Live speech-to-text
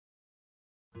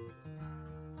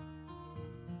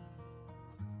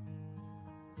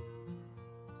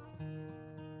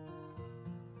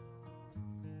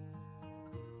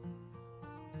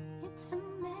It's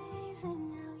amazing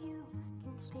how you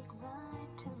can speak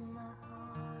right to my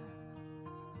heart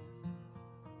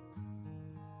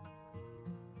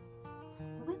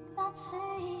without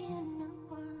saying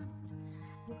a word.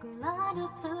 You can light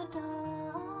up the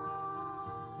dark.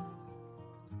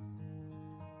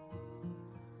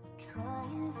 Try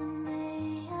as I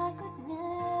may, I could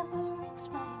never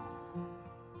explain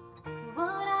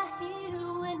what I hear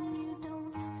when you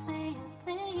don't say a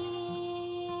thing.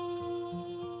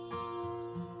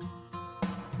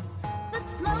 The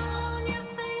smile on your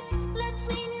face lets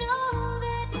me know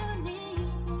that you need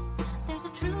me. There's a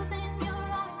truth in your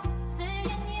eyes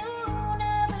saying you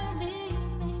never leave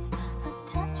me. The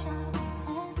touch of your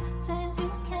hand says you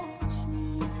catch me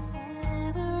if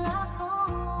ever I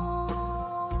fall.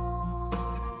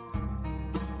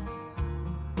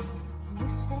 You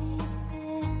say it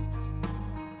best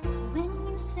when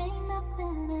you say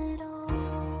nothing at all.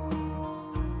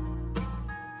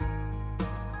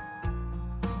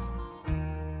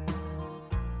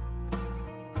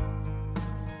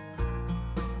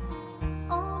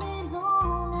 All day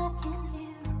long I can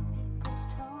hear people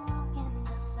talking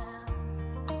out loud.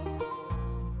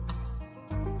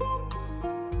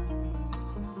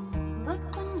 But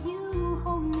when you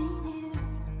hold me near,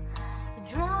 you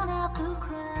drown out the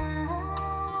crowd.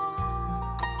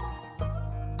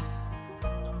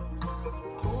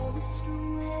 Oh, Mr.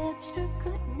 Webster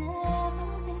could never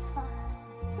define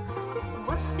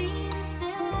what's being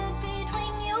said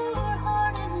between your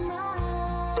heart and mine.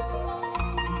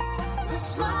 The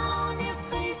smile on your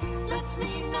face lets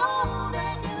me know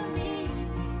that you need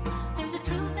me. There's a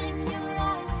truth in your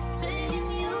eyes saying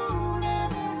you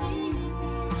never leave me.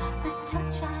 The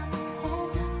touch of your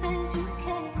hand says you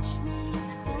catch me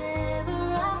if ever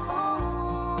I fall.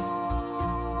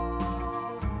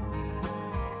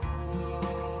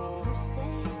 You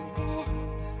say it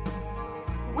best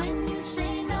when you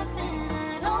say nothing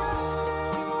at all.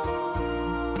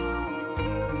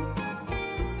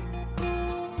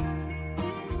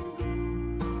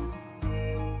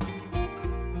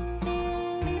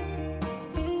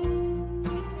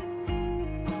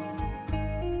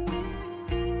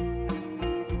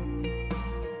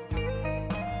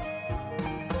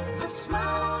 The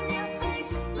smile on your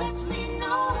face lets me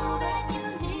know that you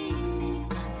need me.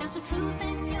 There's a truth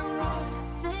in your eyes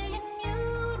saying you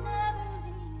never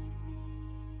leave me.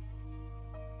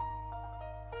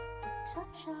 The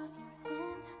touch of your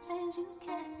hand says you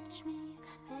catch me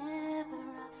if ever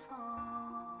I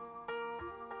fall.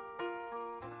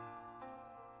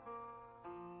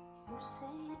 You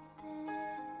say it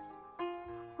best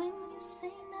when you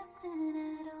say nothing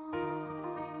at all.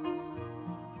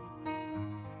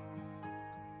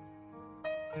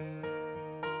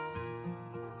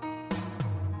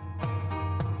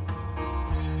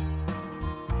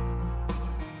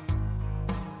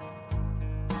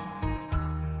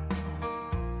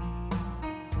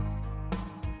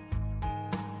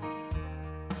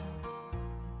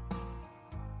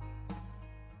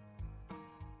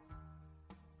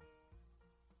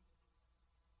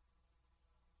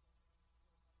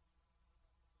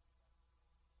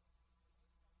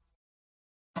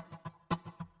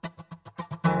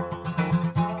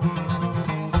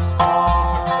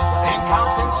 In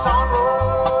constant sorrow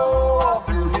all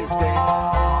through his day.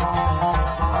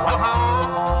 Well,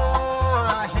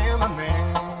 I am a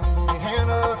man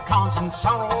of constant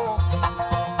sorrow.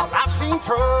 Well, I've seen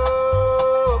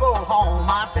trouble all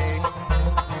my day.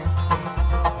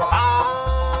 Well,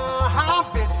 I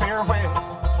bid farewell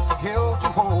to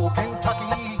old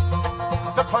Kentucky,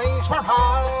 the place where I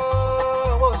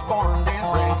was born and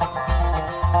bred,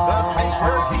 the place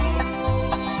where he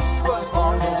was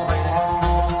born and bred.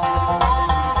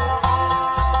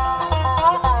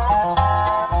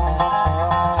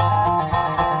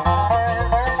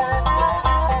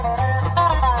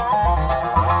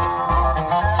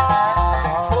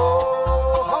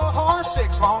 For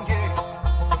 6 long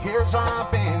years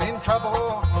I've been in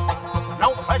trouble.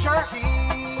 No pleasure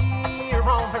here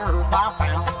on earth I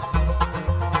found.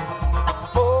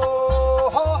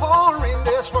 For in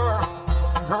this world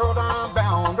I'm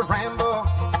bound to ramble.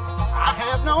 I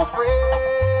have no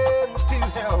friends to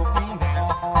help me now.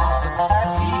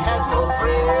 He has no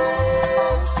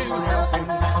friends to help him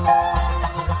now.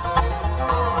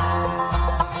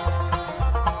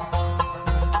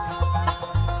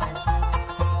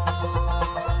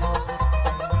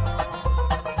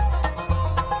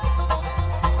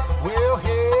 Well,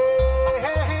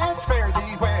 heads fare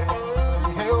thee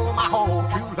well, my whole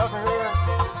true lover.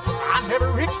 I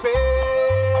never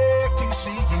expect to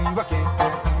see you again.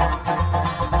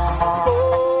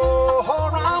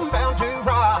 For I'm bound to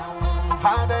ride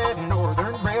that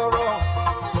northern railroad.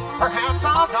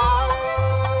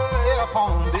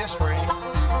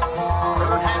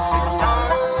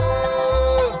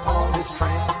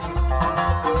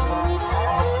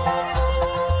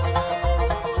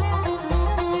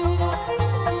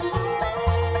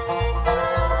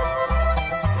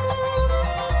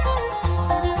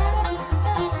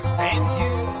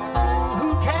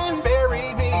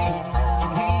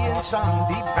 Sun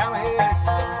Deep Valley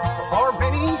for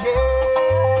many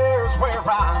years where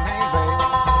I may lay.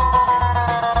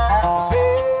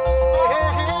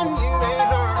 Then you may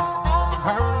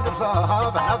learn to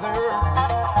love another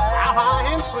while I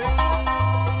am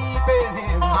sleeping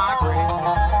in my grave,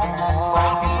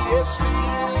 while he is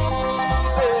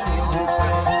sleeping in his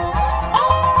grave.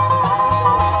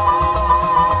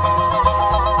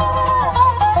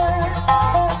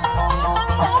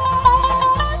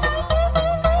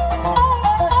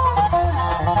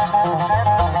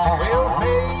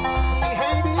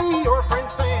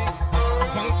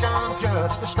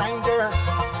 A stranger,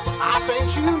 I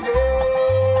think you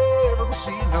never will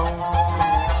see no.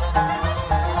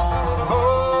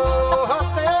 But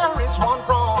there is one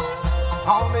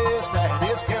promise that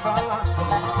is given.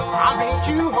 I'll meet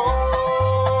you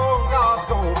on God's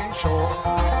golden shore.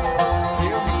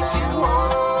 He'll meet you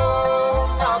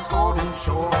on God's golden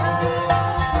shore.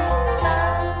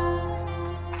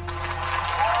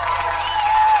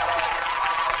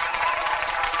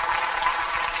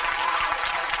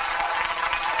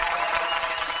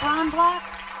 Block.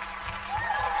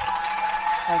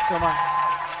 Thanks so much.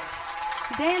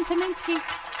 Dan Tominski,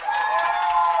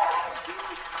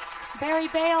 Barry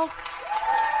Bales,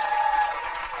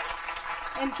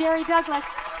 and Jerry Douglas.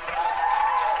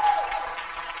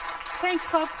 Thanks,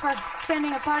 folks, for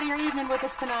spending a part of your evening with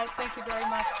us tonight. Thank you very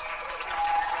much.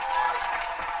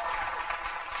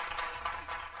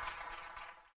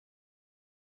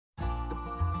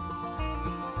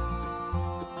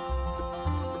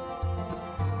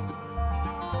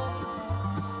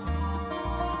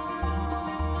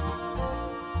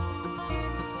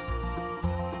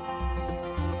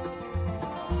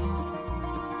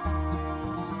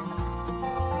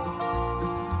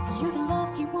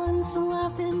 So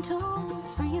I've been told,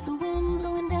 as free as the wind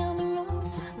blowing down the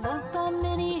road, loved by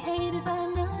many, hated by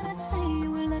none. I'd say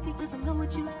you were lucky 'cause I know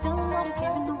what you've done. Not a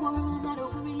care in the world, not a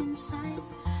worry inside.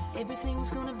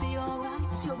 Everything's gonna be alright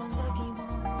 'cause you're the lucky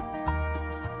one.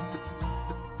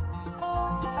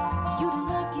 You're the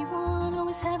lucky one,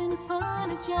 always having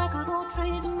fun. A jack of all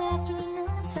trades, a master of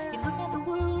none. You look at the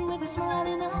world with a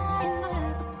smiling eye and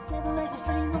laugh. The devil as his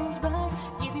train rolls by,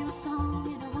 give you a song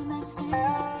and a one-night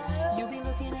stand. You'll be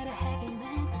looking at a happy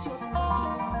man 'cause you're the lucky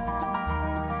one.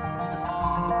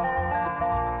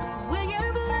 Well,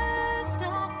 you're blessed, I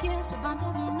guess, by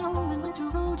never knowing which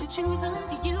road you're choosing.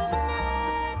 To you, the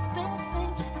next best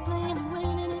thing to playing and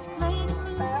winning is playing and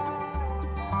losing.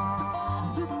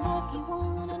 You're the lucky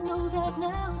one, I know that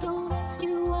now. Don't ask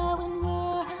you why, when,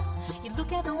 where, or how. You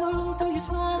look at the world through your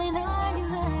smiling eye, you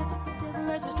laugh. The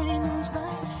devil as his train moves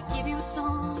by, give you a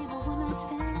song and a one-night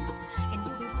stand, and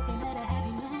you'll be looking at a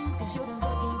happy man 'cause you're the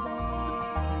lucky one.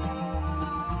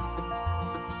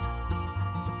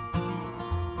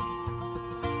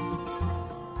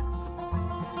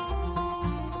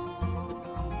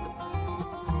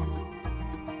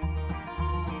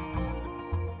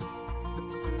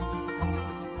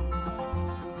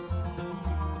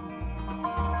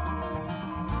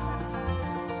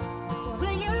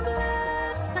 Well, you're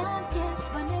blessed, I guess,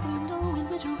 by never knowing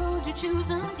which road you're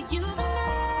choosing. To you, the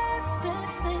next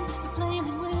best thing to playing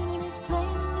and winning is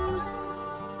playing and losing.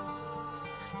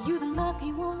 You're the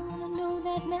lucky one, I know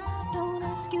that now. Don't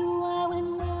ask you why,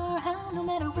 when, where, or how. No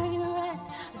matter where you're at,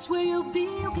 that's where you'll be.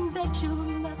 You can bet your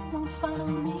luck won't follow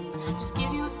me. Just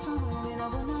give you a song and I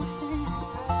will not stand.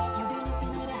 You'll be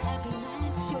looking at a happy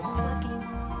man 'cause you're the lucky one.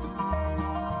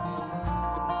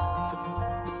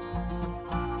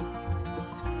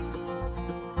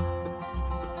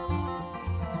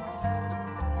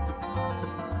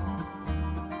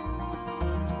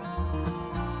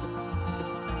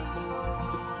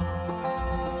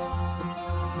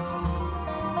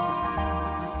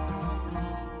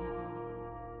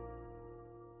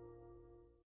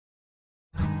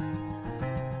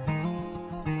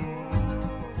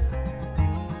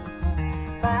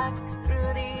 Back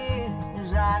through the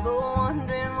years I go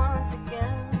wandering once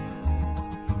again,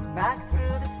 back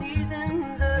through the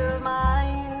seasons of my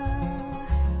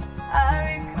youth.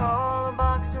 I recall a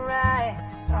box of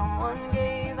rags someone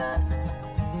gave us,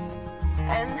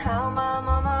 and how my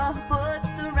mama put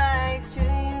the rags to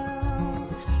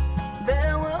use.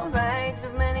 There were rags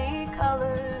of many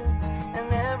colors,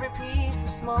 and every piece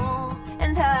was small,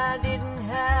 and I didn't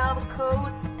have a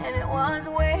coat, and it was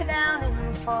way down in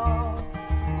the fall.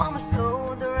 Mama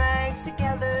sewed the rags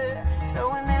together,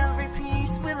 sewing every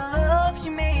piece with love. She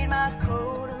made my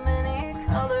coat of many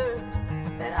colors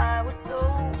that I was so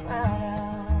proud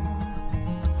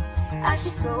of. As she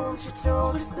sewed, she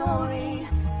told a story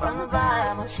from the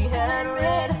Bible she had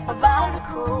read about a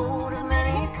coat of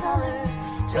many colors.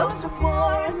 Joseph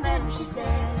wore, and then she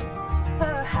said,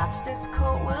 Perhaps this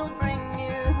coat will bring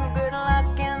you good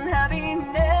luck and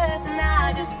happiness. And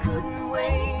I just couldn't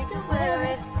wait to wear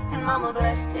it, and Mama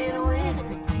blessed it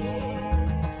with a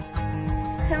kiss.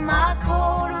 And my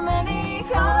coat of many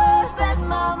colors that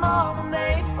my mama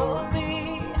made for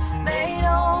me, made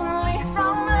only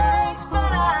from rags,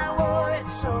 but I wore it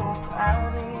so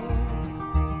proudly.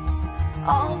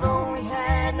 Although we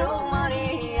had no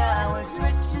money, I was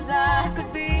rich as I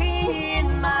could be.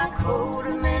 In my coat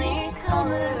of many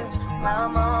colors my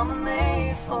mama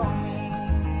made for me.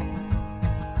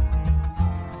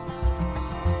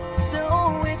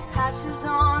 So with patches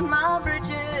on my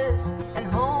bridges and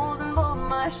holes in both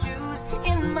my shoes,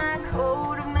 in my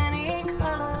coat of many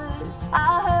colors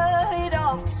I hurried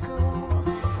off to school,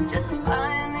 just to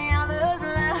find the others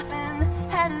laughing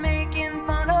and making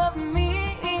fun of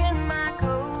me. In my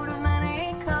coat of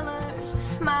many colors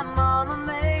my mama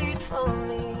made for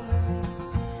me.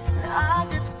 I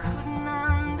just couldn't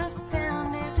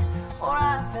understand it, for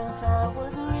I felt I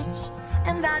was rich,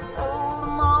 and I told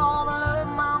them all the love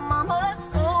my mama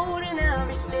sewed in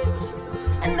every stitch.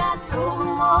 And I told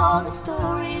them all the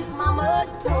stories mama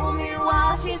told me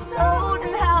while she sewed,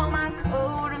 and how my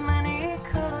coat of many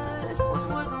colors was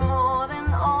worth more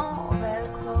than all their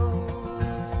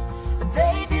clothes. But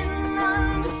they didn't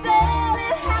understand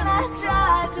it, and I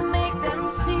tried to make them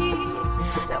see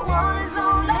that one is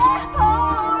only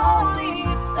poor only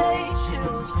if they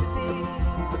choose to be.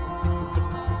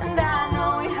 And I know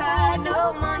we had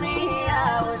no money,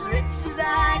 I was rich as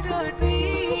I could be.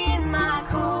 In my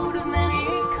coat of many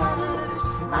colors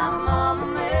my mama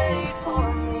made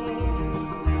for me,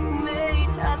 made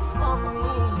just for me.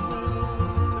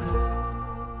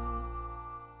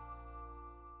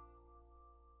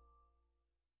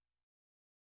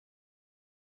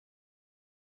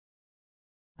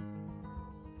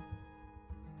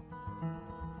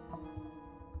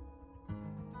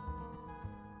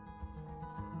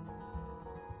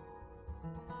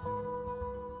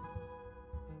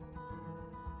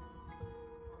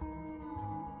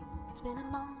 It's been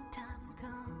a long time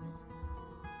coming,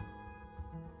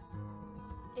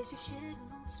 as you shed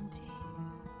lonesome tears.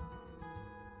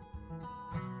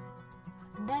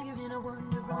 Now you're in a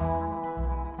wonder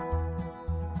woman.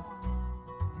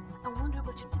 I wonder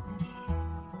what you're doing here.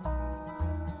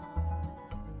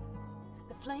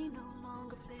 The flame no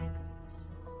longer flickers.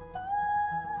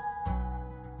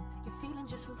 You're feeling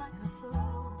just like a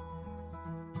fool.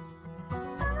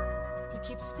 You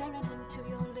keep staring into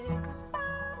your liquor,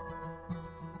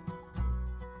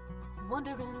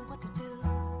 wondering what to do.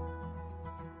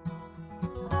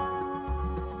 I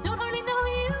don't hardly know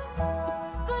you,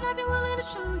 but I'd be willing to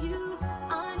show you.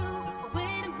 I know a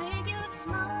way to make you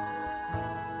smile.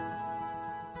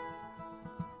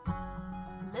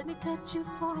 Let me touch you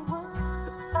for a while.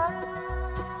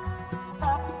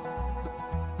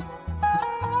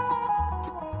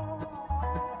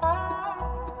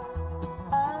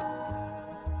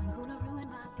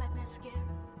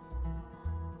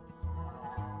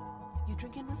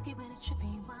 Drinking whiskey when it should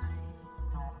be wine.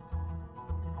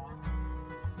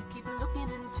 You keep looking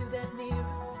into that mirror,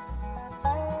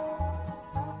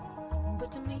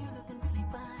 but to me you're looking really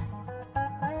fine. I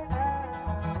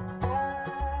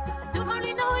don't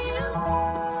hardly know you,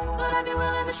 but I'd be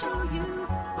willing to show you.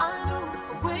 I know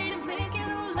a way to make you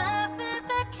laugh at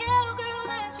that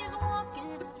cowgirl as she's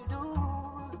walking out your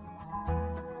door.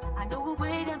 I know a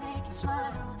way to make you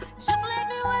smile. Just let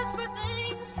me whisper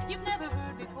things you've never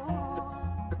heard before.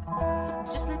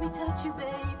 Just let me touch you,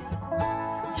 baby.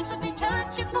 Just let me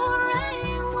touch you for a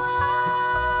while.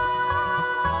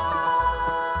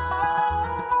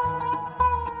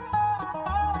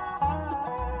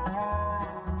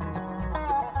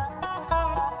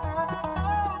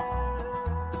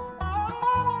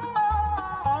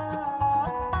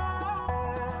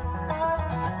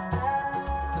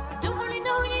 I don't hardly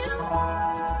know you,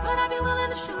 but I'd be willing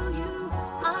to show you.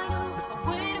 I know a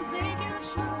way to make you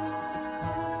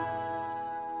smile.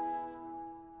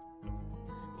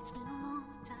 It's been a long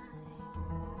time.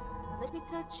 Let me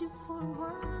touch you for a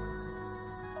while.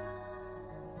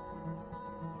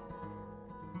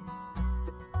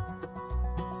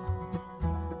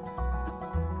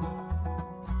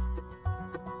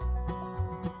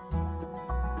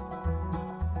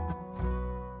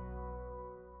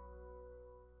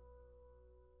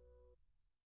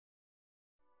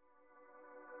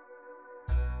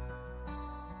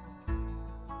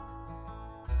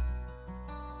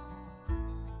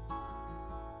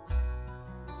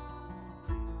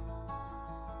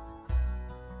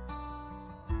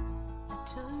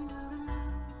 Turned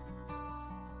around.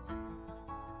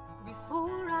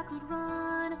 Before I could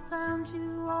run, I found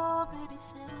you already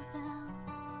settled down.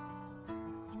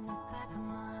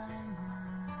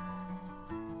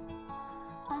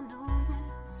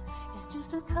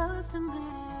 just a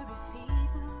customary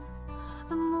fever.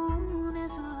 The moon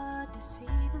is a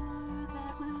deceiver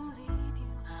that will leave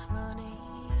you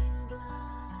running blind.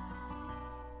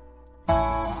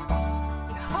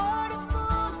 Your heart is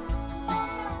pulling.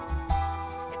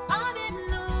 If I didn't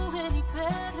know any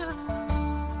better,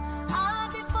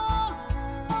 I'd be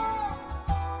falling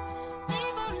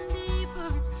deeper and deeper,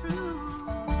 it's true.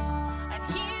 And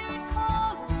hear it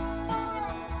calling.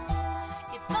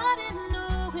 If I didn't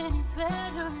know any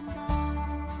better, and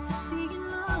I'd be in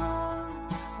love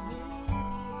with you.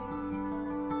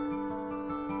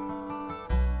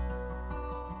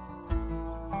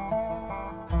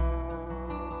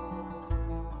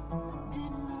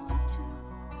 Didn't want to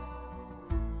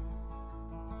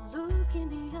look in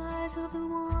the eyes of the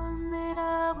one that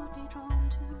I would be drawn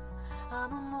to.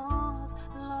 I'm a moth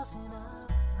lost in a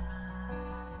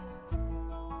fire,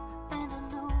 and I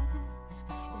know this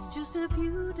is just a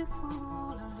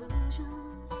beautiful illusion,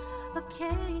 a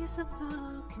case of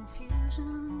the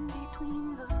confusion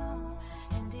between love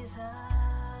and desire.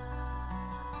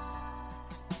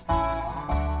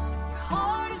 Your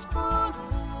heart is pulling.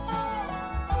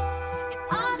 If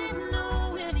I didn't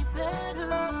know any better,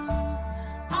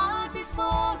 I'd be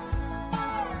falling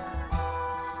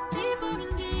deeper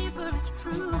and deeper, it's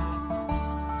true.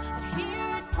 I'd hear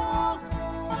it calling.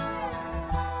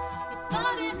 If I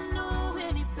didn't know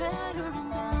any better,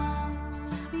 and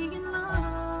I'd be in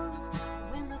love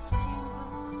when the flame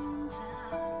burns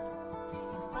out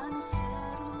and finally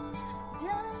settles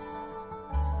down,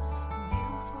 and you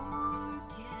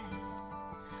forget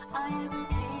I ever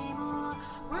came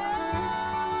around.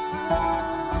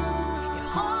 Your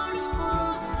heart is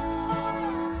pulling.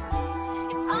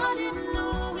 If I didn't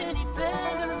know any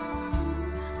better,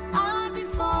 I'd be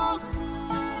falling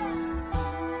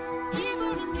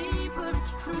deeper and deeper,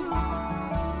 it's true.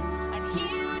 I'd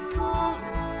hear it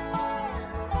calling.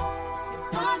 If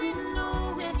I didn't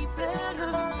know any better,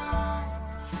 I'd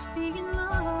be in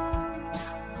love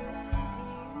with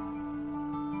you.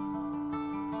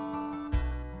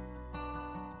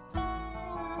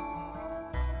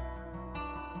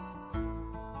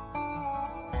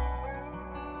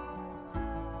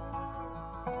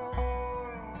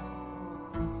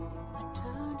 I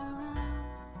turned around.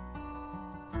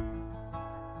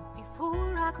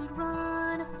 Before I could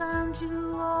run, I found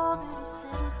you already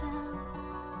settled down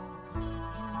in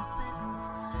the back of my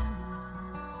mind.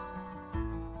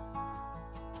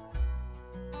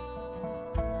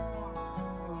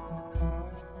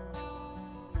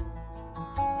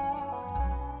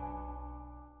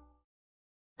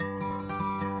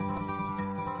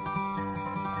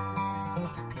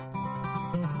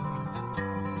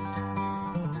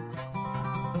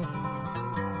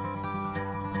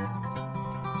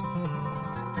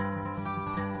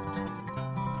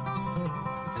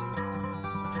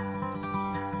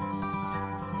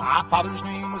 My father's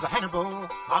name was a Hannibal,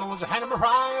 mine was a Hannah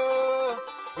Mariah.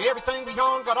 Everything we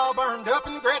owned got all burned up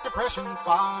in the Great Depression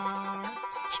fire.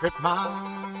 Stripped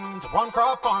mines of one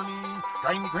crop farming,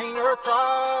 drained the green earth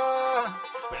dry.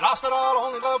 We lost it all,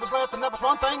 only love was left, and that was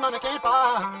one thing money can't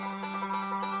buy.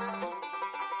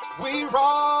 We were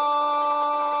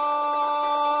all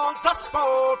Dust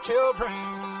Bowl children,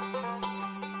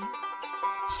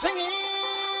 singing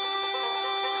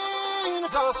a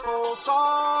Dust Bowl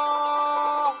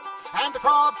song, and the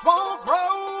crops won't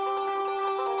grow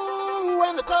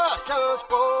when the dust just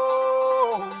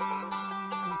blows.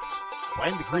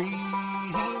 When the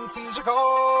green fields are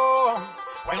gone,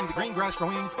 when the green grass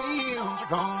growing fields are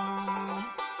gone,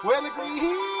 when the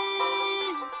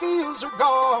green fields are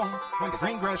gone, when the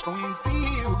green grass growing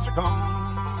fields are gone.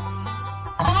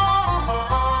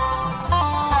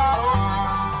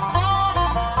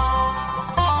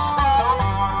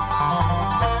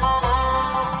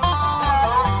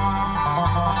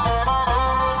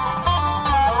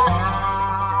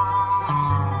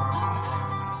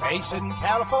 Based in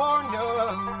California,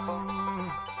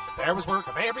 there was work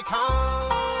of every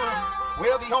kind.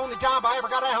 Well, the only job I ever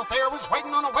got out there was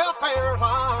waiting on a welfare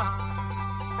line.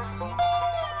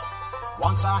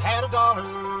 Once I had $1,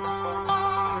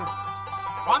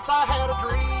 once I had a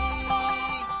dream.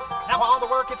 Now all the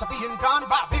work it's being done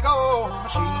by a big old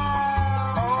machine.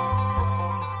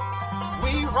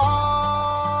 We were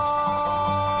all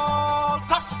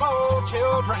Dust Bowl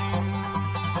children,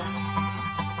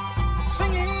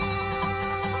 singing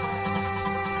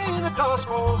a Dust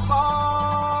Bowl song,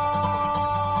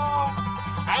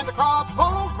 and the crops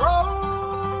won't grow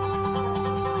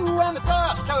when the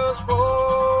dust just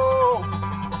blows.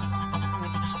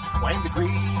 When the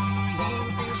green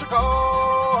fields are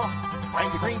gone,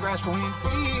 when the green grass growing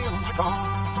fields are gone,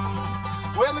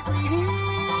 when the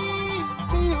green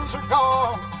fields are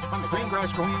gone, and the green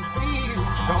grass growing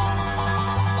fields are gone.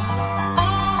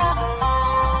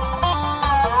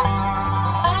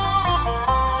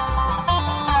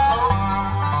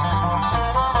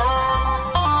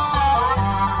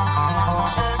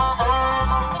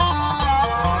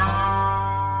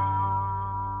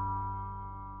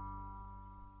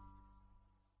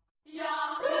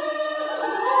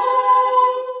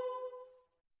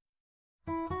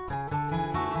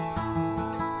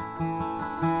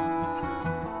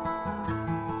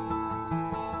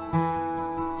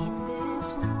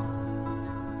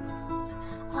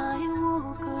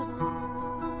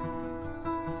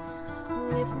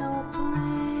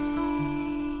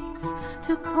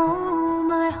 To call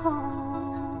my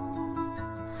home,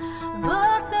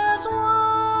 but there's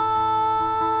one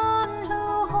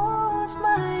who holds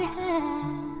my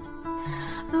hand.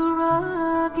 The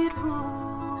rugged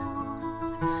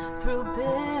road through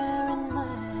barren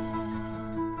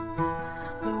lands.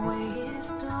 The way is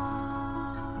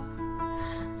dark,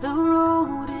 the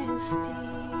road is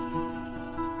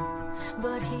steep,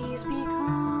 but he's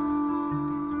become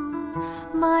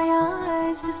my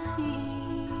eyes to see.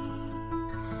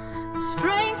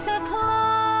 Strength to climb,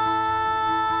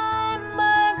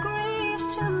 my griefs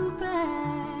to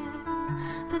bear.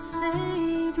 The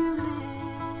Savior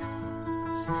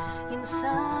lives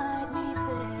inside me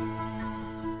there.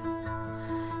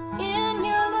 In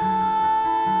your love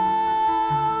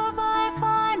I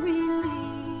find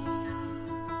release,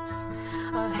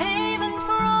 a haven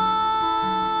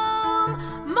from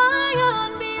my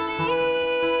unbelief.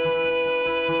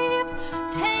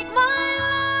 Take my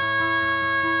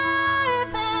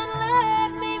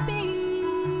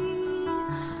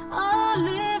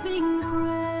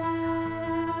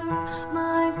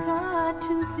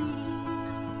to thee.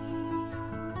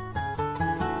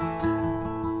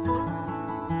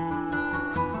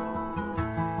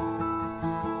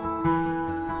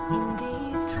 In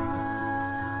these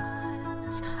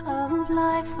trials of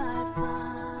life I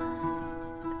find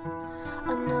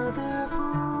another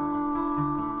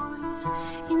voice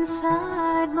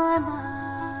inside my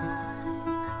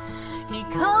mind. He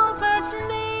comforts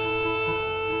me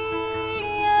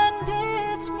and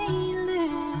bids me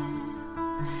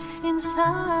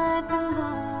inside the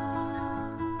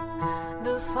love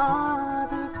the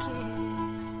Father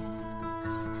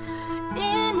gives.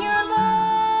 In your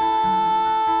love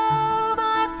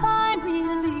I find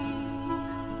release,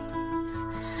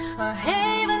 a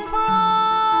haven from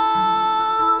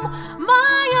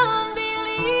my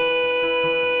unbelief.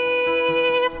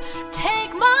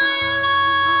 Take my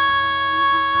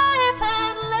life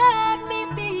and let me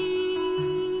be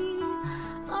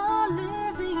a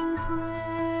living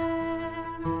prayer,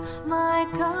 my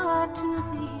God, to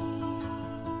thee.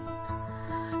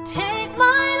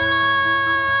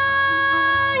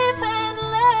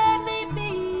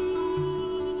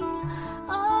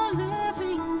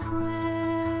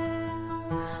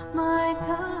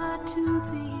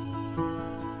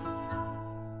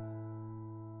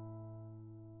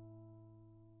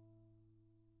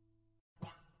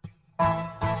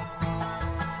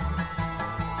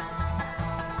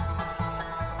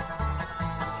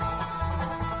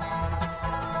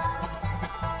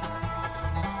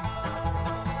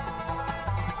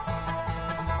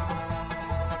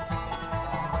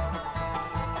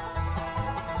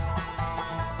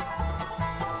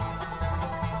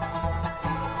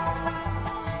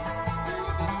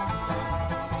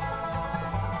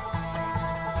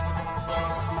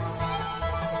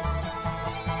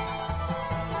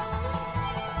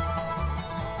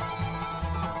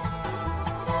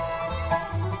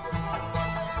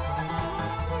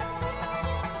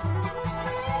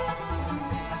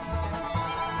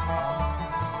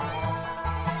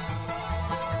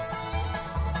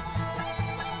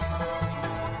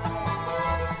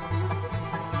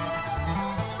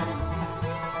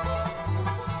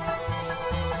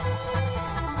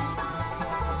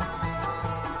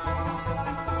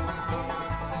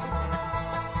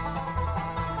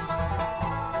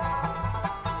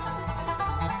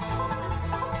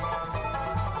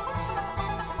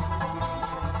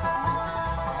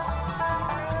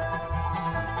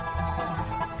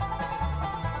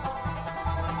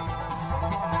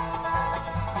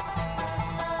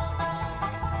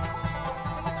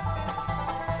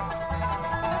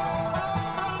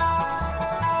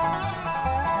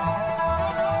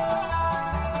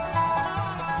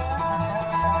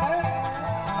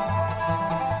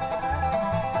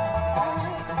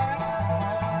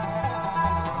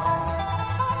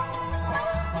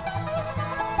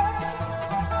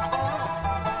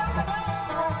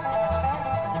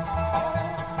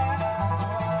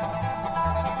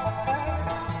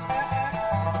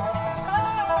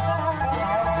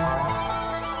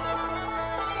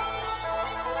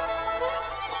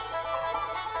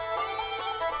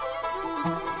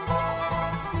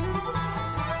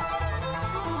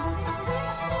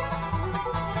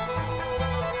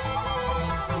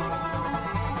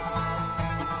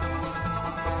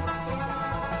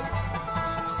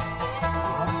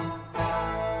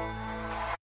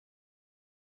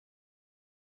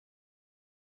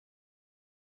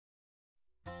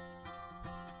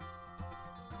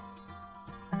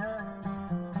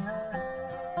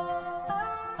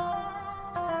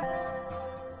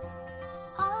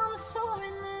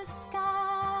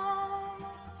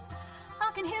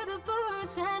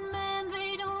 Women's and men,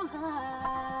 they don't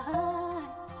lie.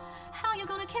 How you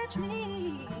gonna catch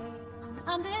me when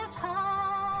I'm this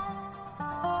high?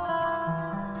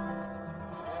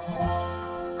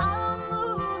 I'm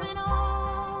moving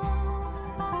on.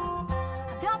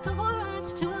 I got the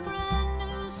words to a brand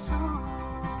new song.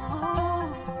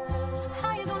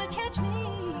 How you gonna catch me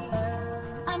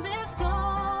when I'm this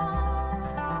gone?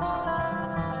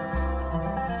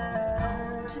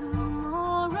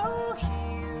 Tomorrow,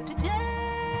 here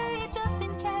today, just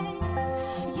in case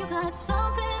you got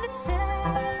something to say.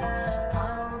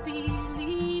 I'll be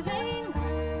leaving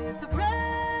with the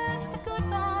rest.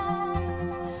 Goodbye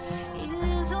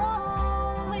is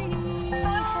all we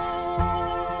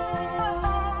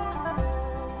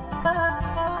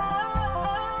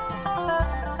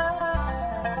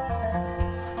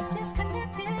I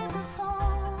disconnected the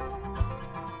phone,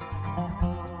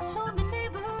 told the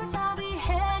neighbors I'll be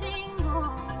heading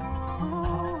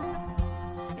home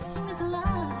as soon as the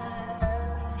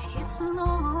light hits the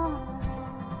lawn.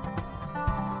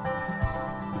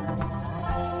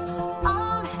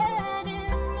 I'm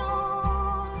heading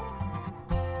north,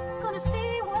 gonna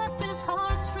see what this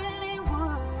heart's really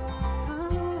worth.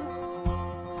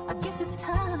 I guess it's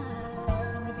time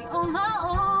to be on my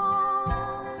own.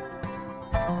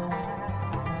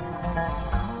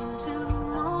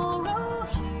 Tomorrow,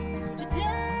 here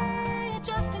today,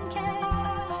 just in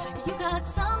case you got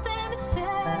something to say.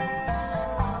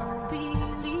 I'll be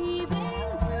leaving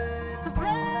with the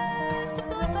rest.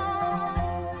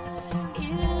 Goodbye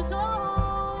is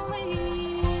all we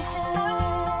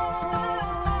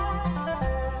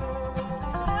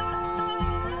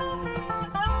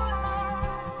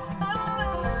I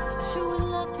sure would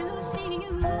love to see you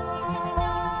tonight.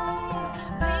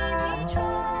 Baby, try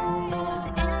to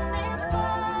end this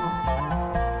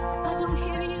fight. I don't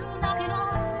hear you knocking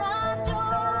on my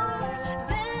door,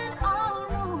 then I'll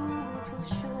know for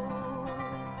sure.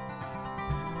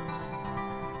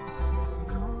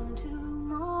 Gone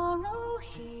tomorrow,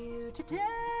 here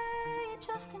today,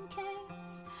 just in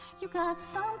case you got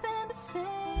something to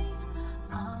say.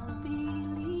 I'll be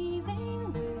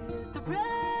leaving with the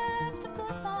rest.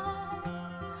 Goodbye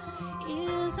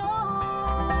is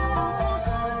all.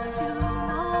 Gone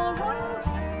tomorrow,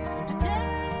 here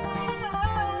today.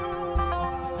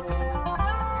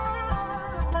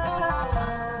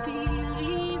 I'll be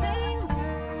leaving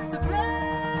with the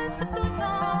rest. Goodbye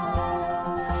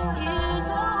is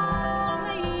all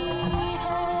we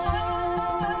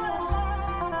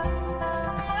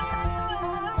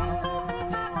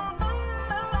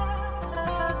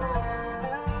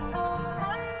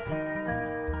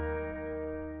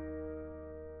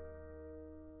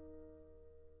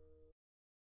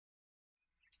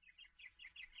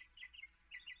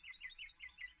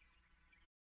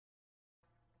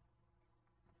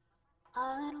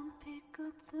I don't pick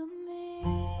up the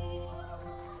mail.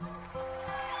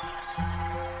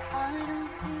 I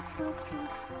don't pick up the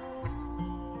phone.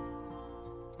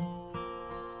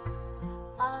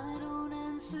 I don't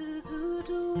answer the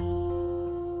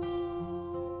door.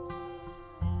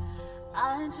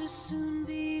 I'd just soon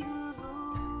be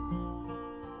alone.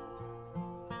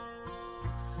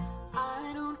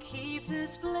 I don't keep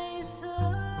this place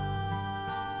up.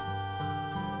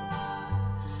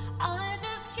 I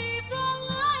just keep the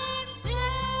lights down.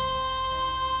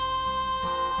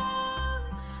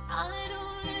 I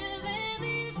don't live in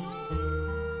these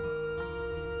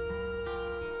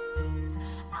rooms.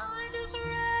 I just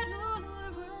rattle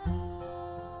around.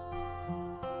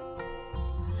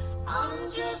 I'm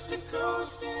just a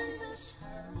ghost in this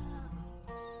house.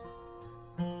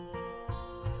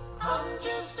 I'm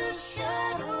just a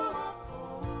shadow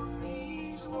upon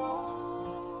these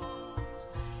walls.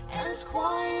 As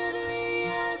quietly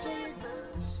as a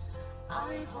nurse,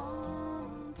 I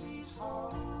haunt these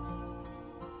halls.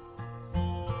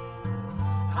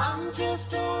 I'm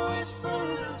just a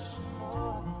whisperer some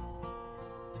more.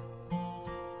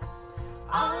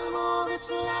 I'm all that's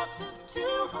left of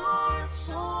two hearts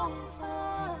on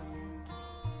fire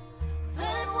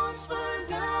that once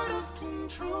burned out of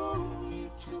control.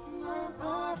 You took my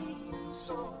body and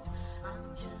soul.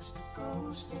 I'm just a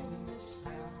ghost in this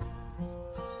house.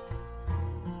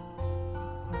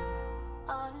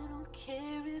 I don't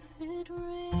care if it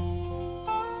rains.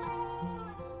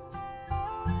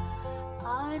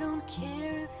 I don't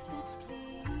care if it's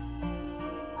clear.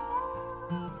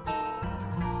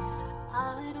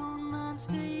 I don't mind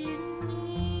staying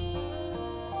near.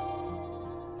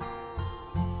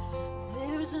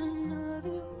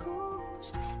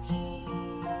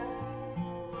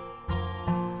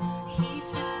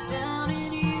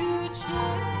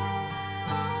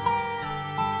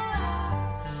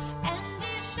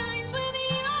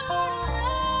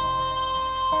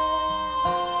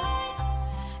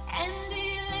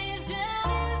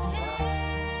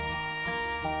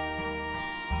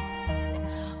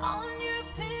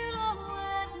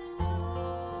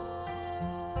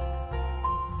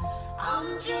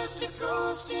 just a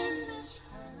ghost in this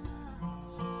house.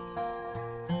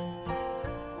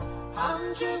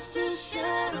 I'm just a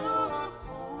shadow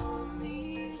upon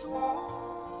these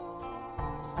walls.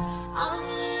 I'm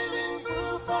living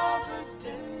proof of the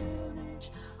damage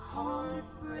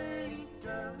heartbreak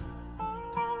does.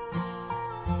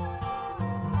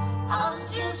 I'm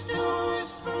just a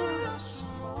whisper of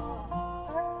smoke.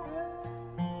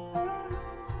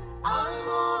 I'm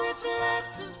all that's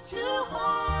left of two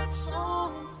hearts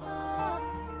on fire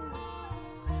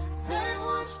that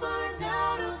once burned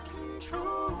out of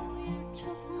control. You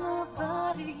took my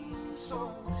body and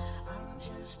soul. I'm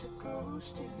just a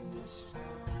ghost in the sun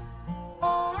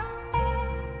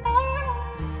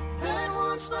that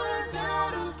once burned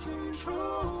out of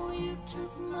control. You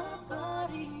took my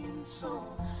body and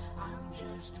soul. I'm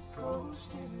just a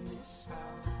ghost in this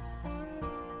house.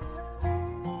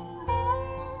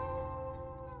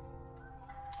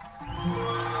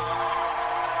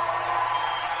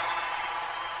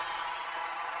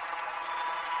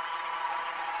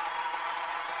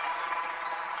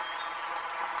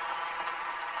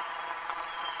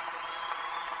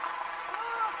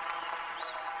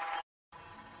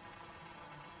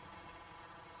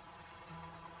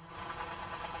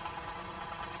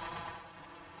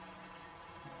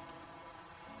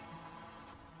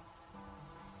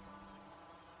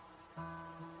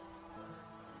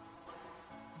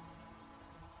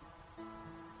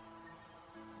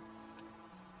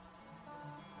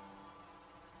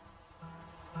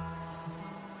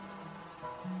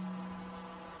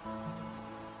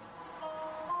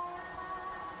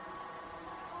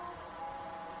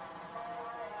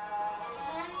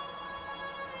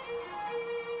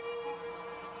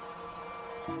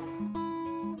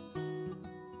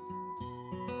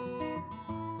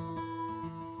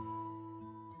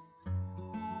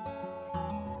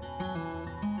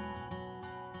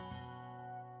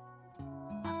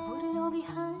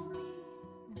 Behind me,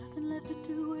 nothing left to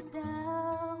do or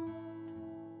doubt.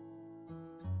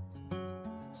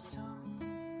 Some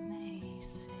may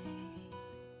say,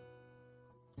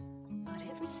 but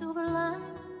every silver lining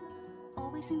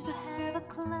always seems to have a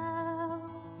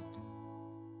cloud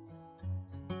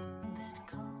that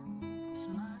comes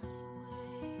my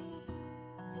way.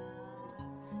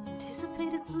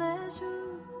 Anticipated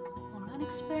pleasure or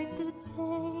unexpected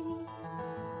pain.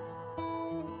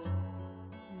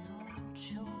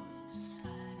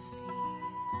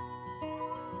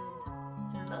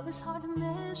 Love is hard to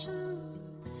measure,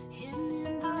 hidden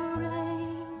in the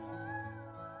rain.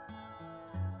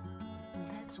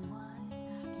 That's why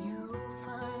you'll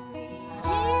find me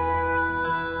here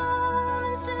on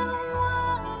and still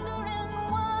wondering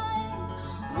why.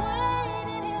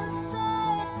 Waiting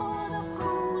inside for the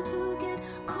cold to get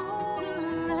colder.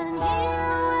 And here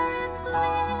where it's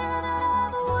clear that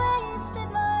I've wasted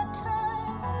my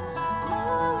time,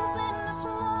 hoping to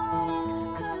fly,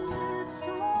 'cause it's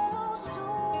almost over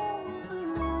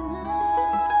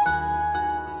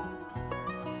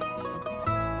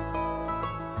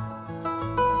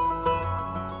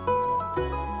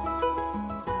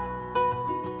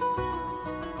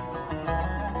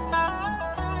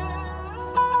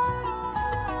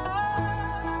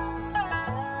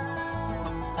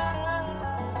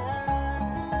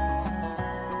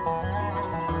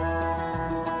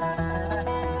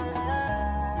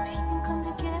People come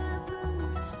together,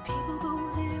 people go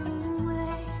their own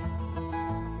way.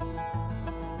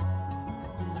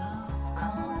 Love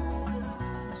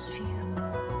conquers few,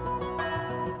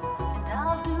 and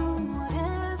I'll do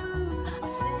whatever, I'll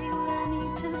say what I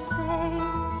need to say,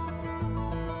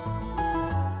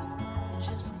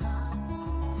 just not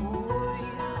for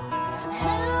you.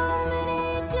 How many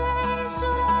days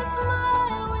should I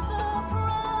smile with a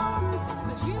frown?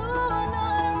 'Cause you're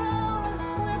not around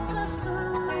with the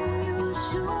sun on your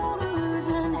shoulders.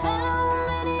 And how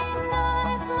many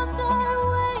nights must I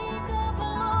wake up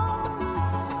alone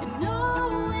and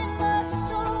know in my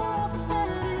soul that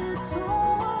it's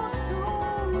almost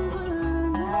over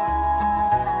now?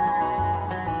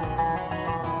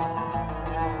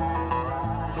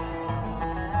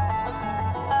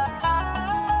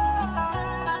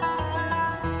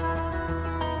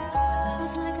 Love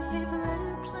is like a paper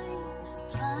airplane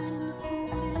flying in the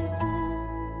folded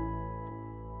wind,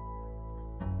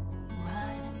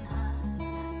 riding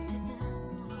high, dipping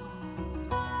low.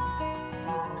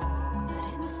 But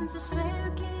innocence is fair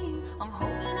game. I'm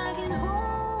hoping I can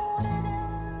hold it in.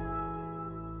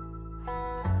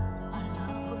 Our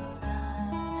love will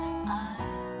die, I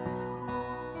know.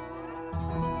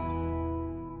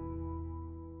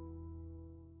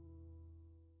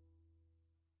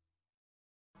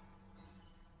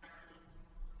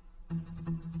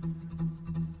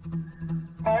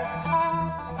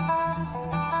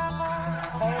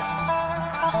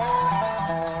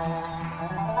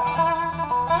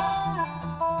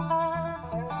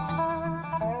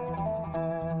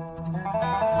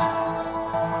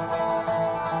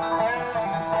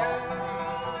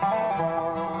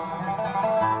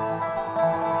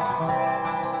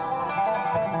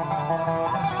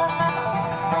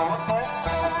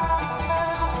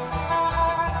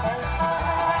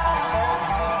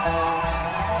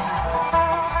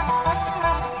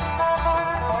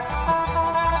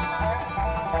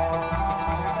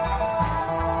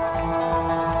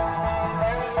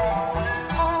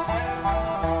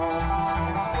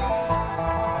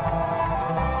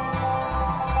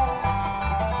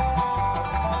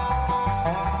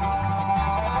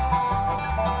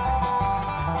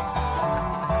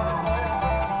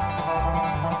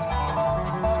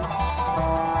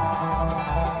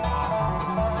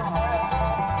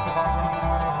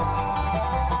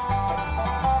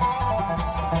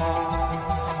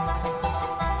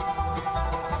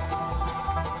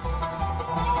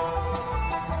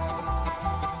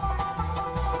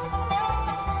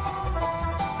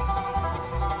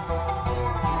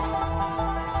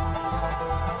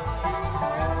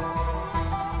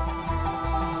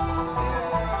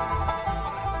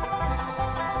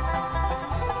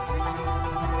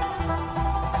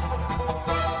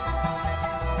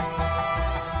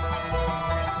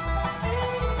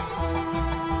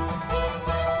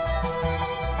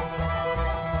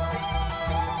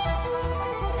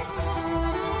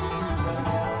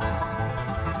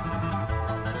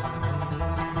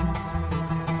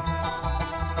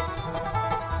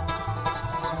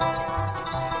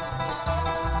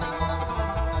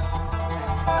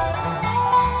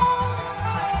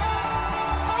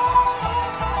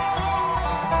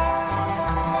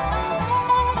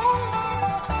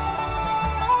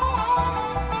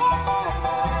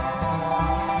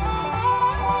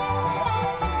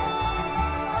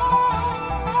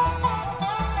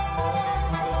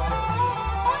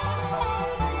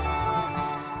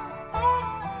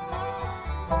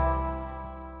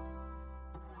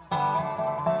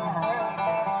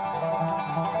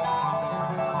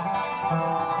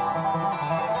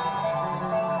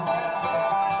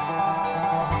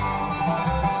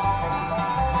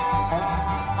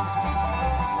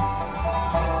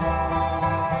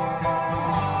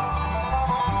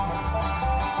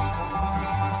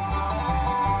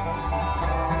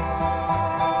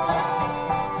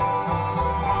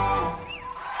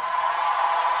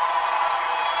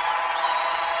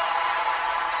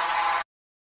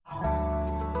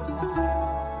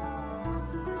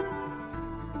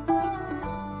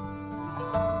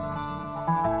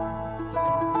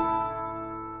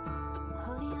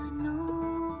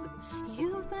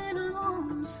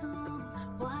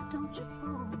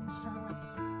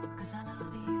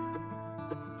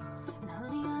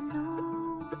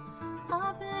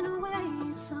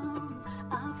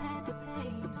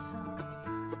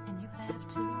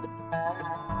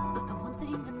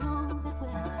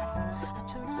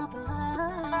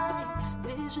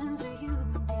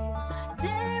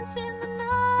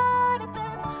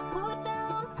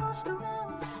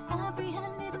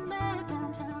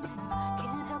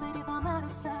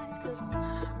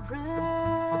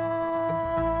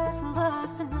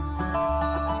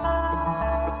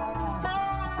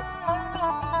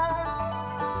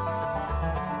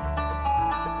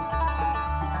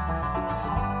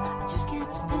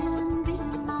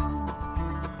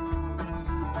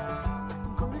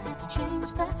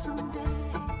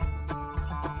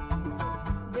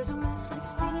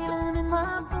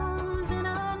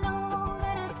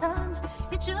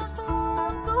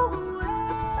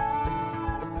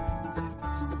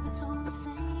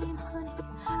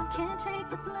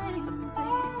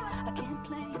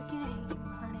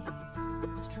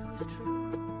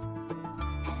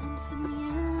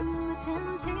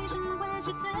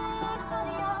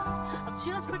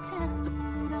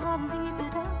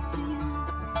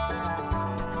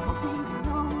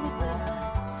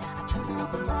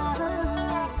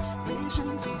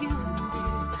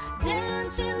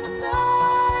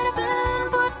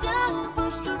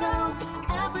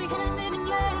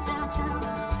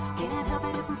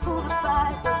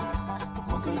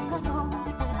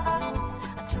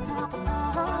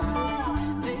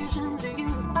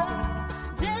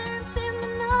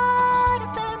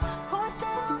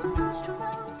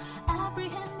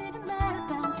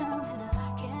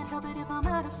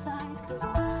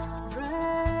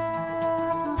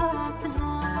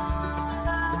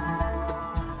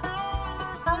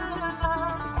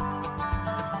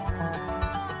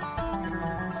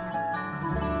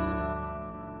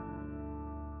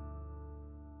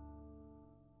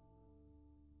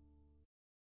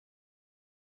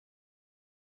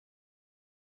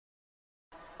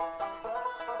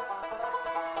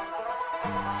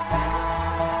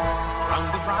 From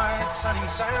the bright sunny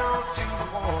south to the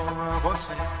war I was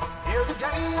sent. Here the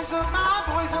days of my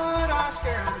boyhood I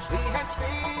scarcely had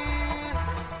spent.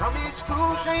 From its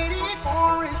cool shady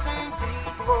forests and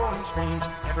deep flowing streams,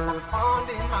 ever fond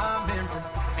in my memory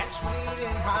and sweet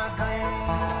in my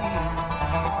dreams.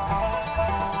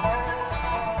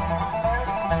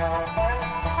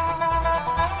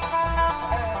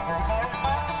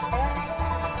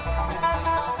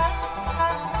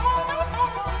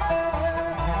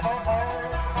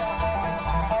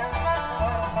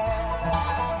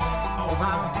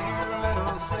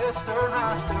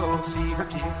 I still see her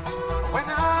tears when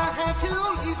I had to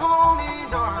leave home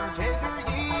in our tender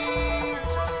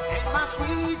years. And my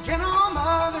sweet, gentle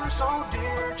mother, so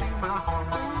dear to my heart,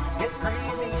 it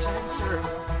grieved me sincerely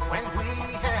when we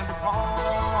had to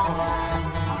part.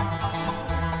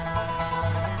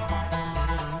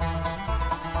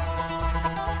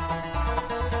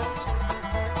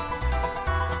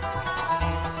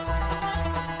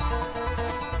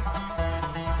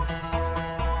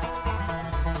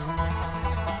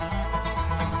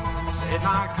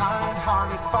 My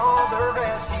kind-hearted father,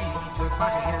 as he took my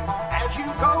hand, as you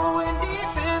go in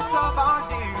defense of our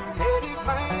dear native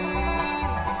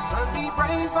land. Son, be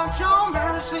brave, but show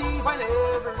mercy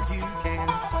whenever you can.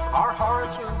 Our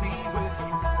hearts will be with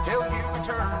you till you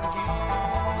return again.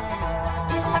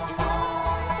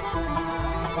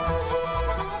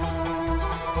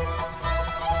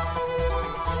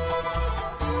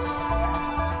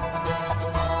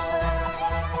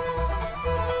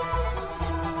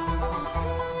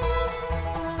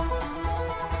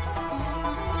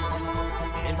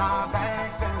 My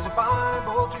back there's a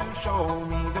Bible to show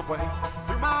me the way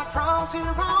through my trials here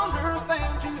on earth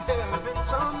and to heaven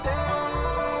someday.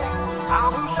 I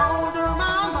will shoulder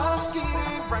my musket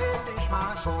and brandish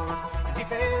my sword in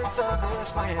defense of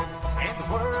this land and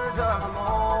the word of the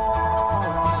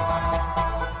Lord.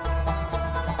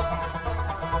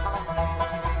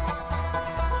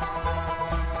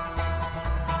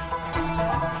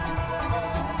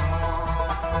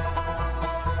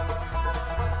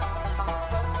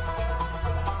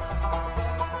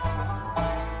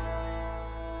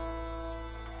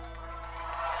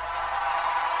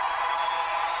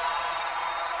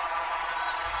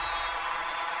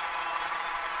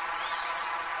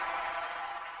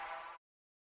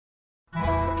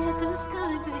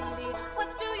 Sky, baby, what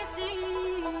do you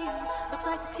see? Looks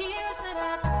like the tears that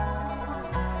I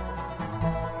cry,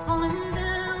 falling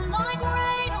down like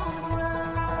rain on the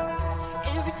ground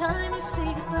every time you say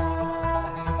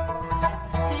goodbye.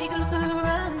 Take a look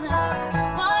around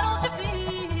now, why don't you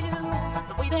feel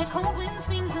the way that cold wind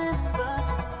stings and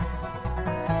burns?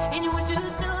 And yours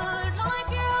just start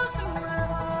like arrows through my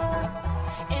heart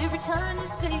every time you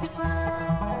say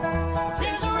goodbye.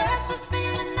 There's a restless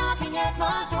feeling knocking at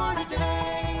my door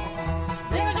today.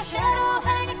 There's a shadow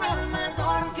hanging round my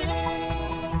garden gate.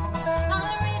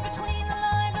 I read between the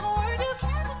lines of a word you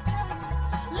can't disguise.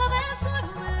 Love has gone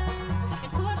away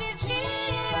and put these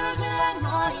tears in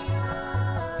my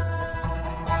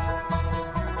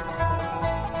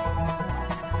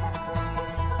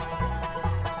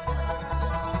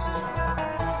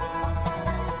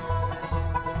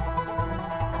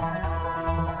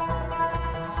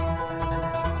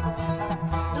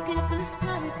Look at the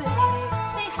sky, baby,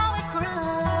 see how it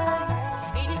cries.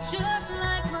 Ain't it just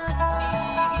like my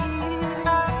tears,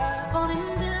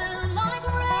 falling down like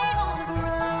rain on the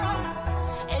ground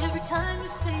every time you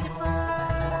say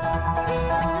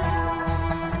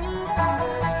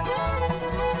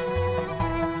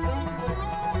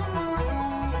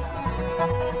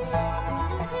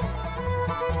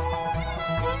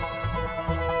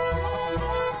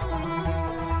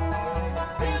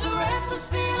There's a restless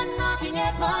feeling knocking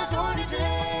at my door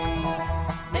today.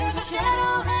 There's a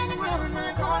shadow hanging round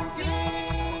my garden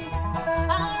gate.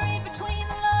 I read between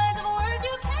the lines of a word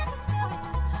you can't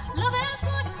disguise. Love has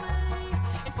gone away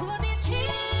and put these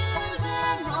tears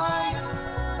in my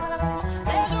eyes.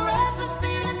 There's a restless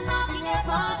feeling knocking at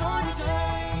my door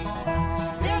today.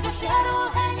 There's a shadow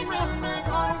hanging round my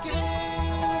garden gate.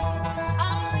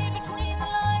 I read between the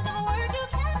lines of a word you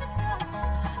can't disguise.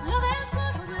 Love has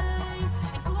gone away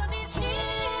and put these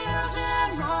tears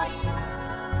in my eyes.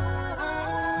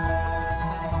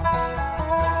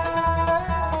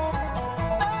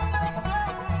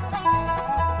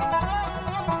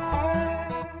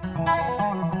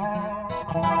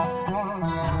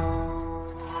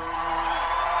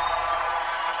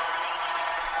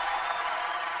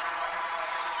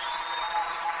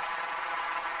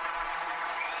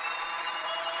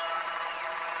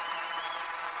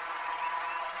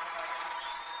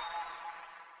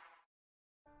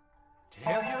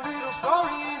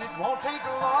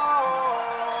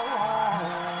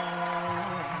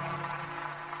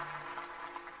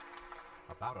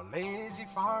 about a lazy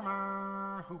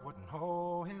farmer who wouldn't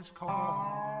hoe his corn.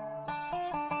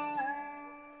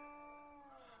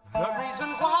 The reason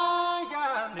why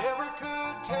I never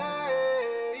could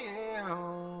tell,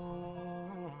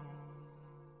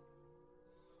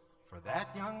 for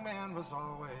that young man was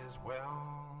always well.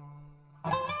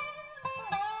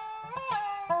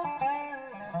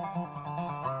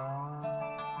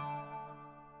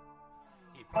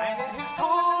 He planted his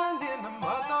corn in the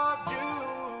month of June,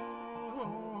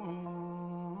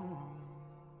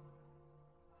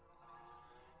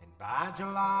 and by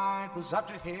July it was up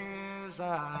to his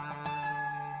eyes.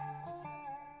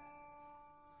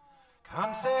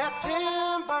 Come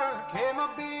September came a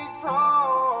big frost,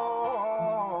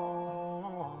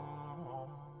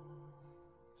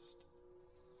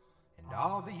 and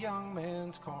all the young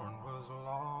man's corn was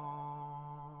lost.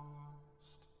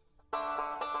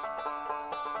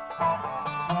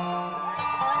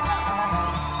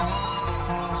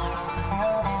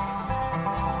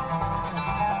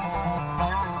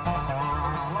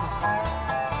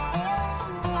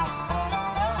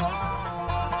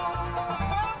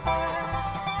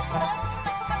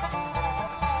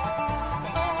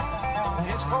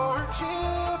 His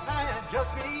courtship had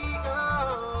just begun.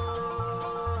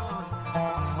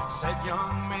 Said,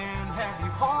 young man, have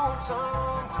you hoed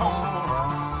some corn?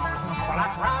 Well, I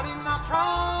tried and I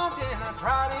tried and I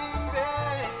tried in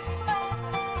vain,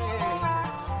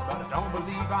 but I don't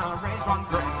believe I raised one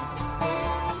grain.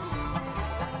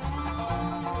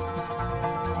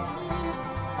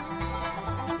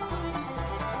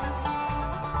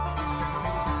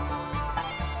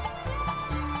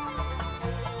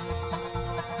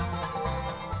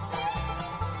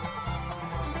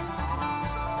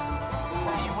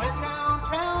 He went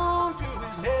downtown to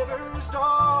his neighbor's door,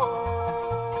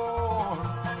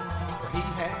 where he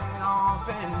had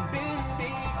often been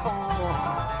before.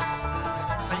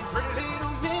 Say, pretty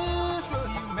little miss, will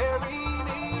you marry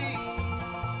me?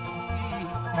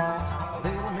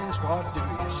 Little miss, what do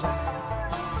you say?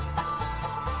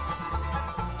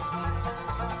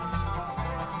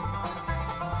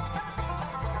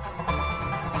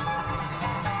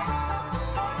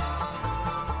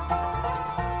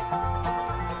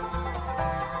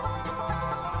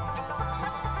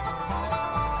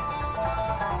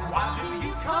 Why do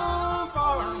you come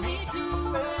for me to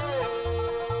wed?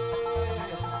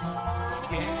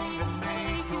 Can't even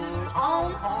make your own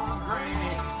corn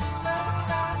grain.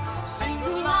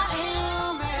 Single I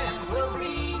am and will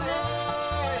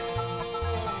remain.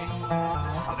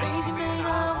 A lazy man I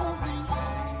won't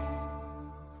maintain.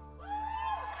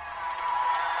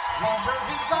 He turned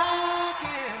his back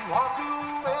and walked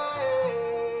away,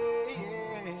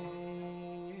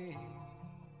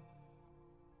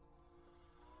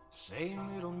 saying,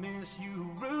 little miss, you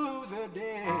rue the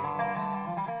day.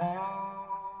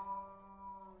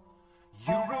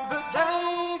 You rue the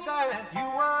day that you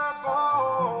were born.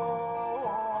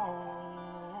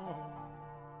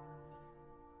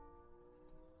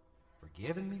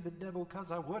 Forgiving me the devil 'cause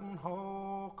I wouldn't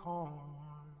hoe corn.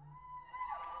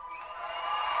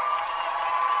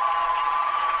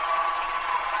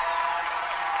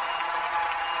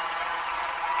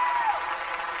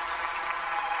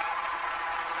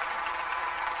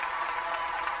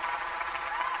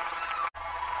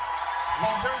 He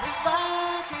turned his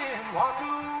back and walked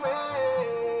away,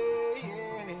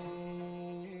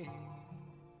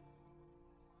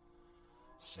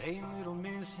 saying, little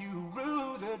miss, you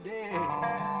rue the day.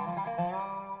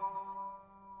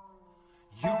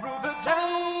 You rue the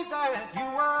day that you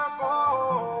were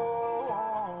born.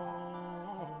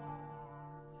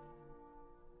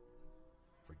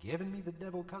 Forgiving me the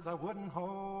devil 'cause I wouldn't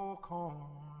hoe corn.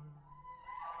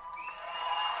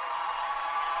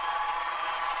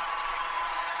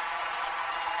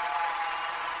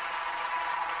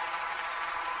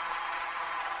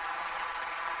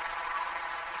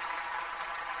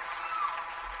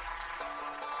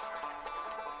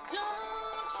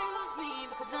 Don't choose me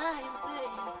because I am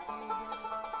faithful.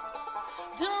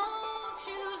 Don't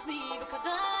choose me because I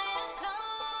am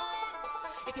kind.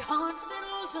 If your heart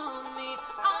settles on me,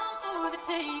 I'm for the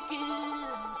taking.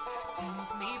 Take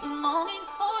me from longing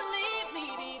or leave me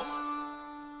behind.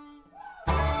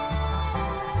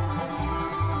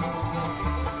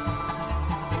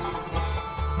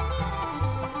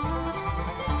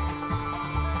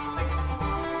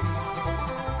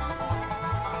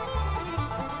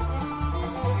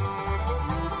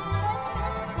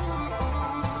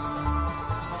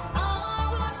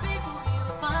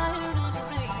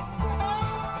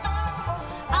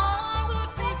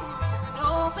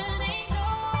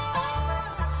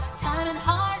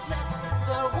 Heart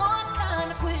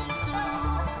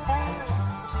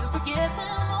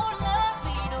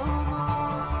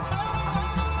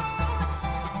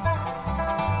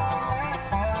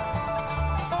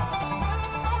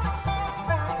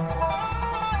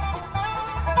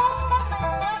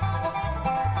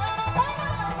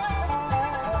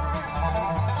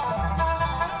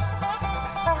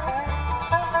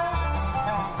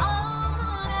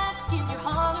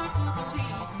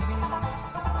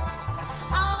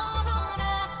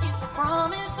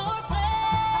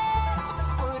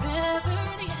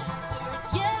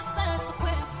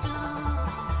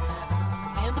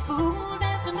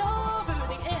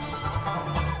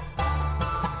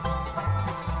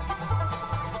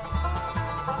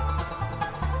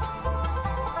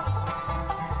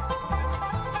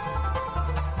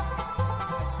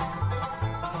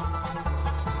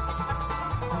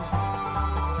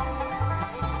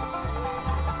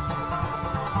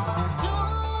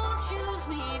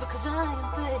because I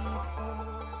am faithful.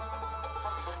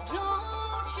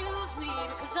 Don't choose me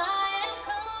because I am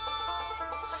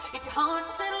kind. If your heart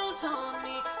settles on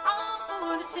me, I'm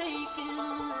for the taking.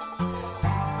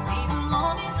 Be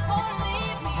belonging or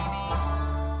leave me behind.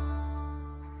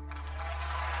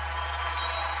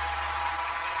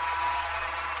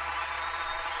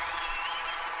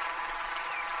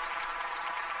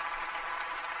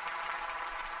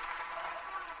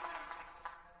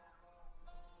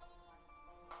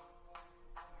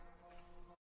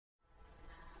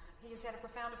 He has had a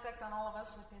profound effect on all of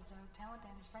us with his talent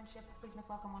and his friendship. Please make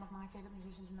welcome one of my favorite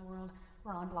musicians in the world,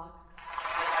 Ron Block.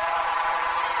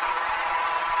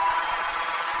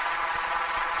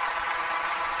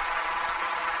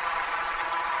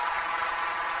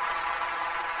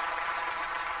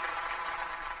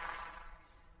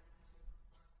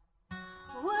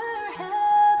 Where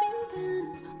have you been,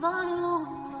 my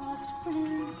long lost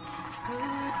friend? It's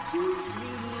good to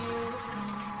see you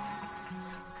again.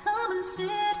 Come and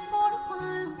sit for a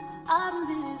while. I've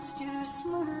missed your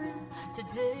smile.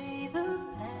 Today the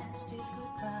past is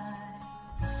goodbye.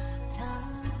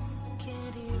 Time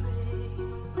can't erase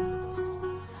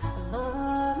a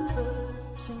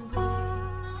lover's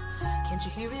embrace. Can't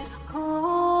you hear it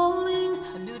calling?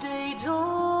 A new day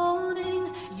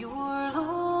dawning. You're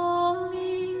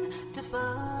longing to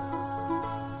find.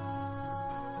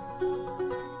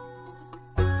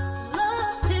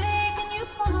 Love's taken you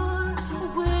far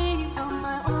away from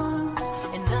my arms,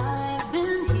 and I've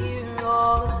been here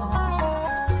all along.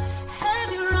 Have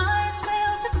your eyes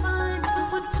failed to find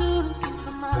what took you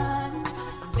from mine?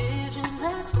 A vision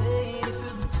that's faded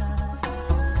through time.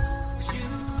 You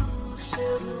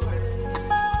sailed away,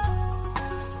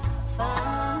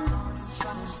 found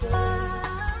some mistake.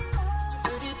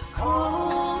 Heard it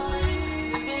calling,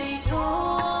 day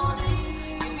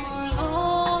dawning. You were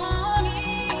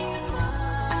longing to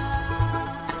find.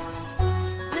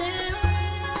 There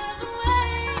is a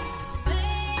way to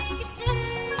make you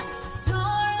stay,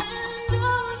 darling.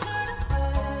 Don't turn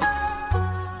away.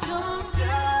 Don't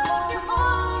doubt your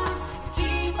heart.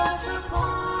 Keep us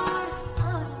apart.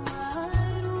 I'm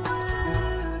right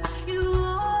where you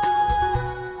are.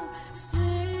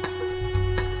 Stay.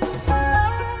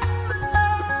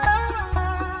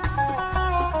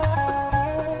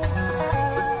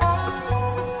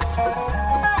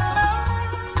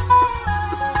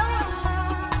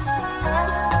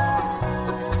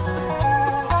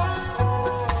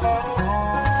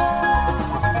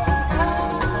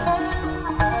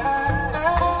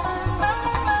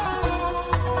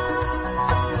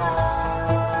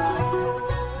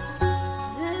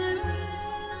 There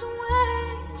is a way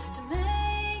to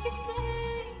make you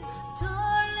stay,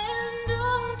 darling.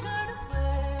 Don't turn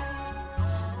away.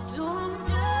 Don't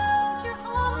doubt your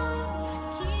heart.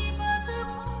 Keep us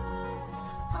apart.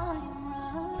 I'm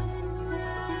right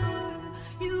where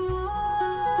you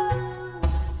are.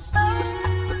 Stay.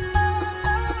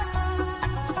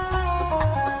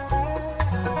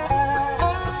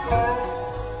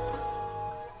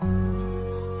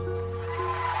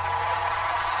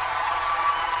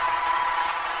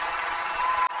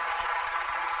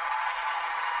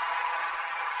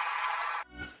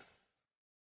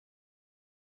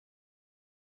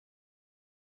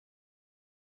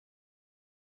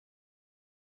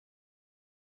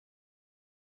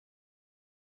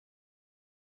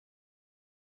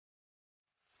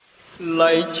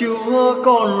 Lạy Chúa,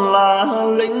 con là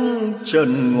lính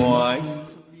trần ngoài,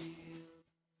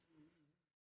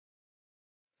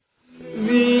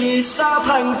 vì xa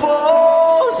thành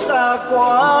phố, xa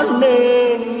quá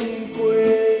nên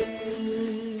quên.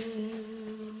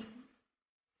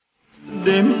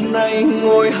 Đêm nay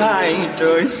ngôi hai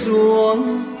trời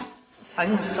xuống,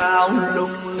 ánh sao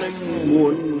lung linh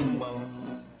muôn màu,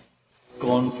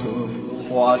 con thường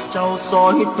hòa trao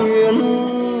soi tuyến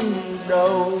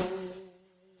đầu.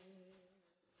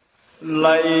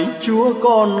 Lạy Chúa,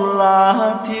 con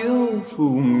là thiếu phụ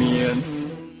miền,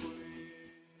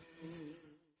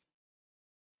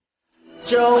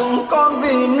 chồng con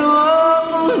vì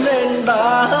nước nên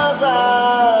đã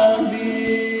ra đi.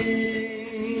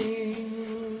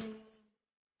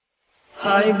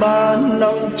 2-3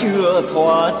 năm chưa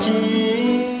thỏa chí,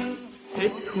 hết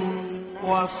thu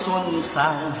qua xuân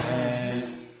sang hè,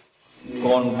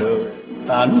 còn đợi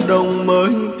tàn đông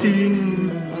mới tin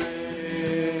về.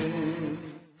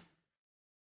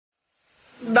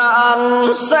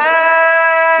 Đàn sẽ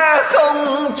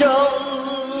không trông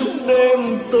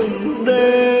đêm từng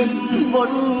đêm,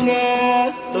 vẫn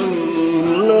nghe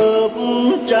từng lớp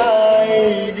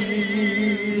trai đi,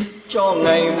 cho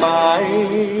ngày mai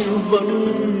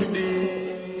vẫn đi.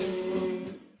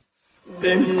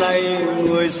 đêm nay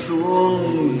người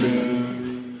xuống đời,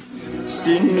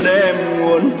 xin đem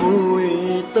nguồn vui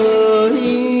tới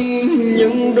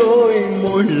những đôi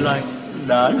môi lạnh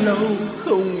đã lâu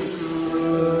không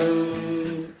cười.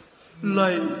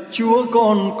 Lạy Chúa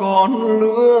con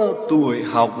lứa tuổi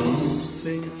học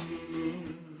sinh,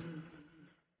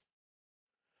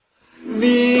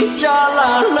 vì cha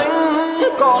là lính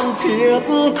con thiết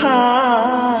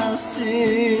tha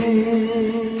xin,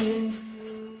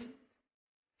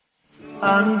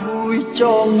 an vui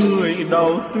cho người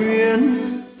đầu tuyến,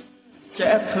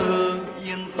 trẻ thơ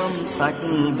yên tâm sạch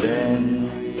đèn.